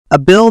a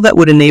bill that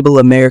would enable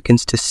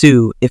Americans to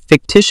sue if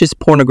fictitious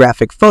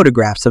pornographic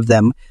photographs of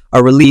them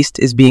are released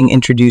is being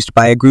introduced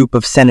by a group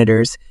of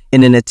senators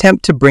in an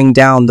attempt to bring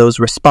down those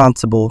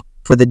responsible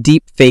for the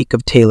deep fake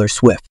of Taylor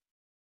Swift.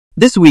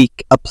 This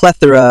week, a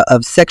plethora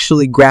of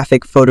sexually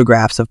graphic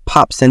photographs of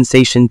pop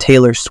sensation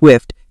Taylor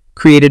Swift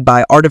created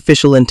by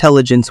artificial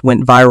intelligence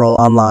went viral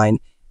online,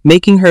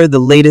 making her the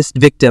latest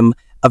victim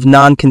of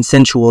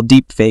non-consensual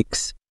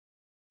deepfakes.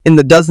 In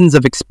the dozens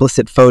of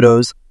explicit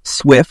photos,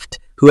 Swift,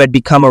 who had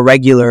become a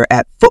regular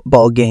at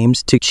football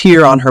games to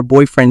cheer on her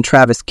boyfriend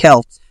Travis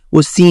Kelce,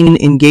 was seen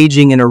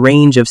engaging in a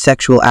range of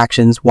sexual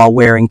actions while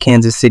wearing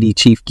Kansas City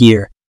Chief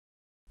gear.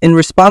 In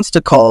response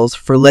to calls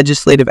for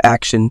legislative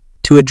action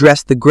to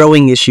address the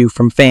growing issue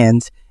from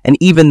fans and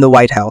even the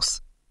White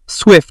House,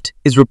 Swift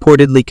is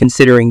reportedly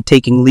considering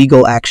taking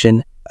legal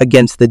action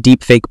against the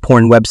deepfake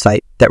porn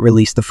website that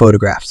released the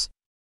photographs.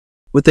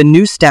 With a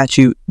new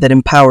statute that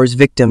empowers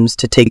victims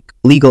to take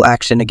legal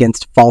action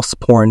against false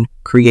porn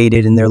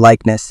created in their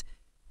likeness,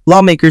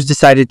 lawmakers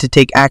decided to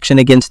take action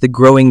against the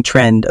growing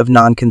trend of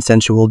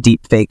non-consensual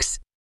deepfakes.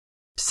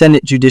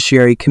 Senate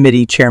Judiciary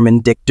Committee Chairman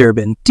Dick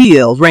Durbin,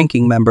 DL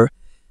Ranking Member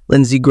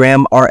Lindsey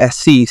Graham,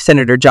 RSC,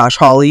 Senator Josh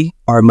Hawley,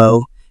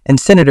 RMO, and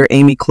Senator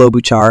Amy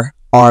Klobuchar,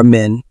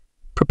 RMIN,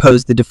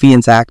 proposed the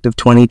DEFIANCE Act of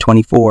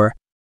 2024.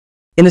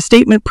 In a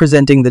statement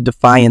presenting the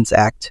DEFIANCE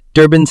Act,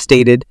 Durbin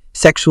stated,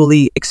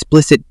 "Sexually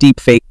explicit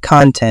deepfake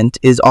content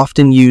is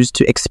often used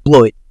to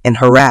exploit and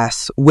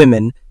harass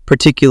women,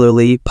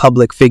 particularly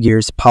public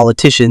figures,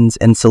 politicians,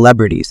 and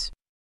celebrities.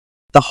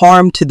 The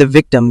harm to the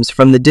victims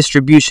from the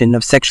distribution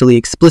of sexually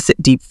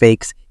explicit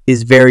deepfakes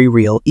is very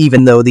real,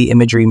 even though the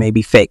imagery may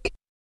be fake."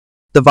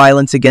 The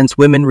Violence Against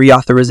Women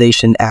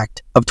Reauthorization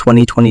Act of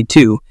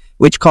 2022,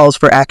 which calls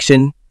for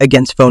action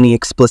against phony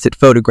explicit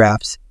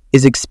photographs,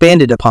 is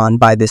expanded upon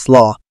by this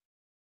law.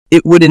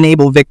 It would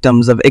enable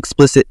victims of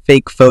explicit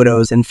fake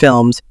photos and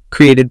films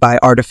created by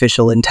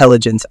artificial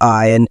intelligence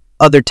 (AI) and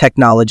other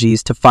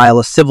technologies to file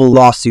a civil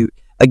lawsuit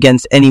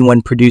against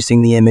anyone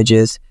producing the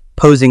images,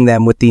 posing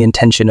them with the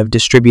intention of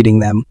distributing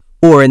them,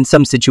 or in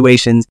some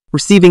situations,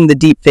 receiving the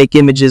deepfake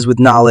images with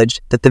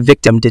knowledge that the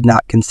victim did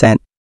not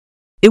consent.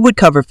 It would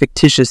cover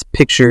fictitious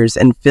pictures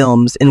and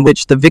films in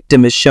which the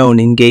victim is shown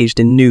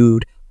engaged in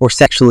nude or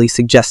sexually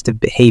suggestive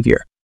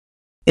behavior.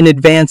 In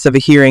advance of a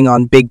hearing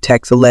on Big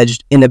Tech's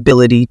alleged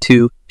inability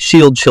to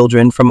shield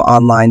children from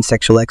online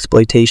sexual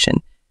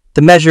exploitation,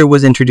 the measure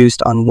was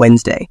introduced on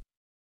Wednesday.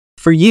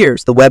 For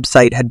years, the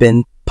website had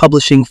been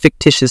publishing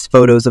fictitious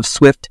photos of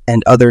Swift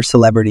and other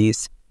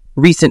celebrities.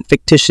 Recent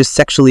fictitious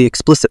sexually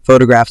explicit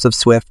photographs of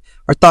Swift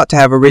are thought to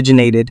have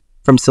originated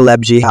from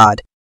celeb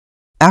jihad.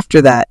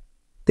 After that,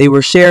 they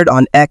were shared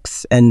on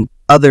X and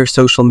other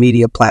social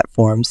media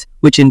platforms,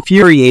 which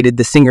infuriated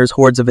the singer's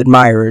hordes of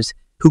admirers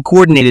who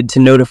coordinated to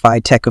notify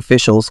tech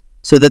officials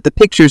so that the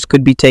pictures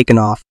could be taken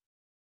off.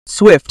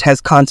 Swift has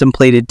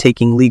contemplated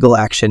taking legal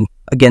action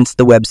against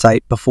the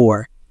website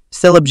before.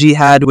 Celeb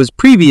Jihad was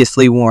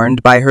previously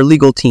warned by her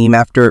legal team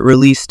after it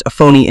released a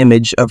phony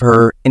image of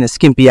her in a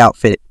skimpy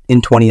outfit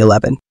in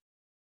 2011.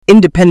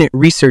 Independent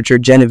researcher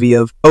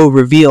Genevieve O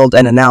revealed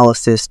an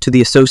analysis to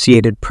the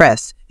Associated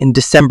Press in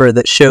December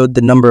that showed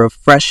the number of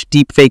fresh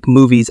deepfake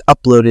movies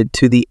uploaded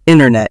to the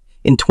internet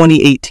in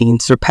 2018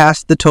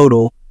 surpassed the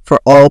total for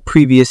all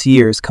previous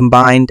years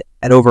combined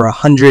at over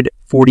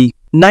 140.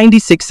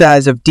 96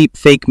 size of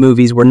deepfake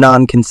movies were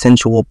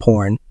non-consensual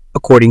porn,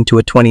 according to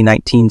a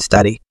 2019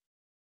 study.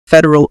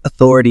 Federal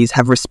authorities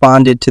have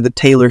responded to the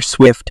Taylor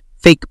Swift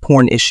fake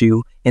porn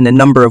issue in a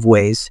number of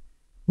ways,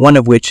 one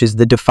of which is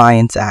the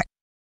DEFIANCE Act.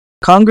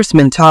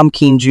 Congressman Tom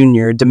Keene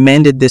Jr.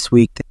 demanded this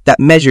week that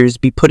measures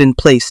be put in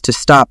place to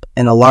stop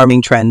an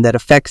alarming trend that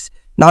affects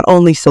not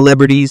only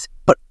celebrities,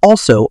 but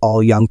also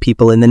all young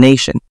people in the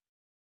nation.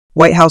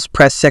 White House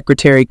Press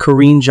Secretary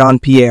Karine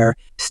Jean-Pierre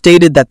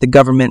stated that the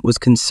government was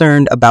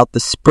concerned about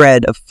the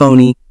spread of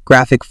phony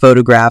graphic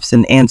photographs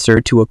in answer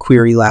to a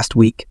query last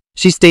week.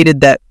 She stated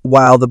that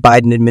while the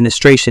Biden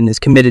administration is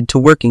committed to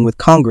working with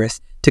Congress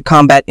to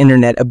combat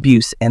internet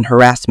abuse and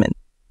harassment,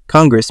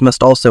 Congress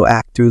must also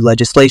act through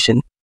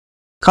legislation.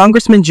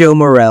 Congressman Joe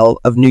Morell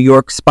of New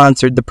York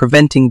sponsored the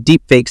Preventing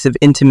Deepfakes of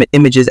Intimate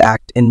Images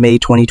Act in May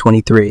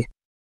 2023.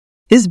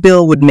 His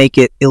bill would make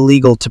it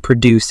illegal to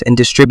produce and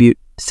distribute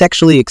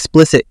sexually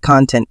explicit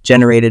content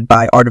generated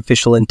by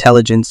artificial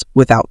intelligence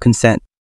without consent.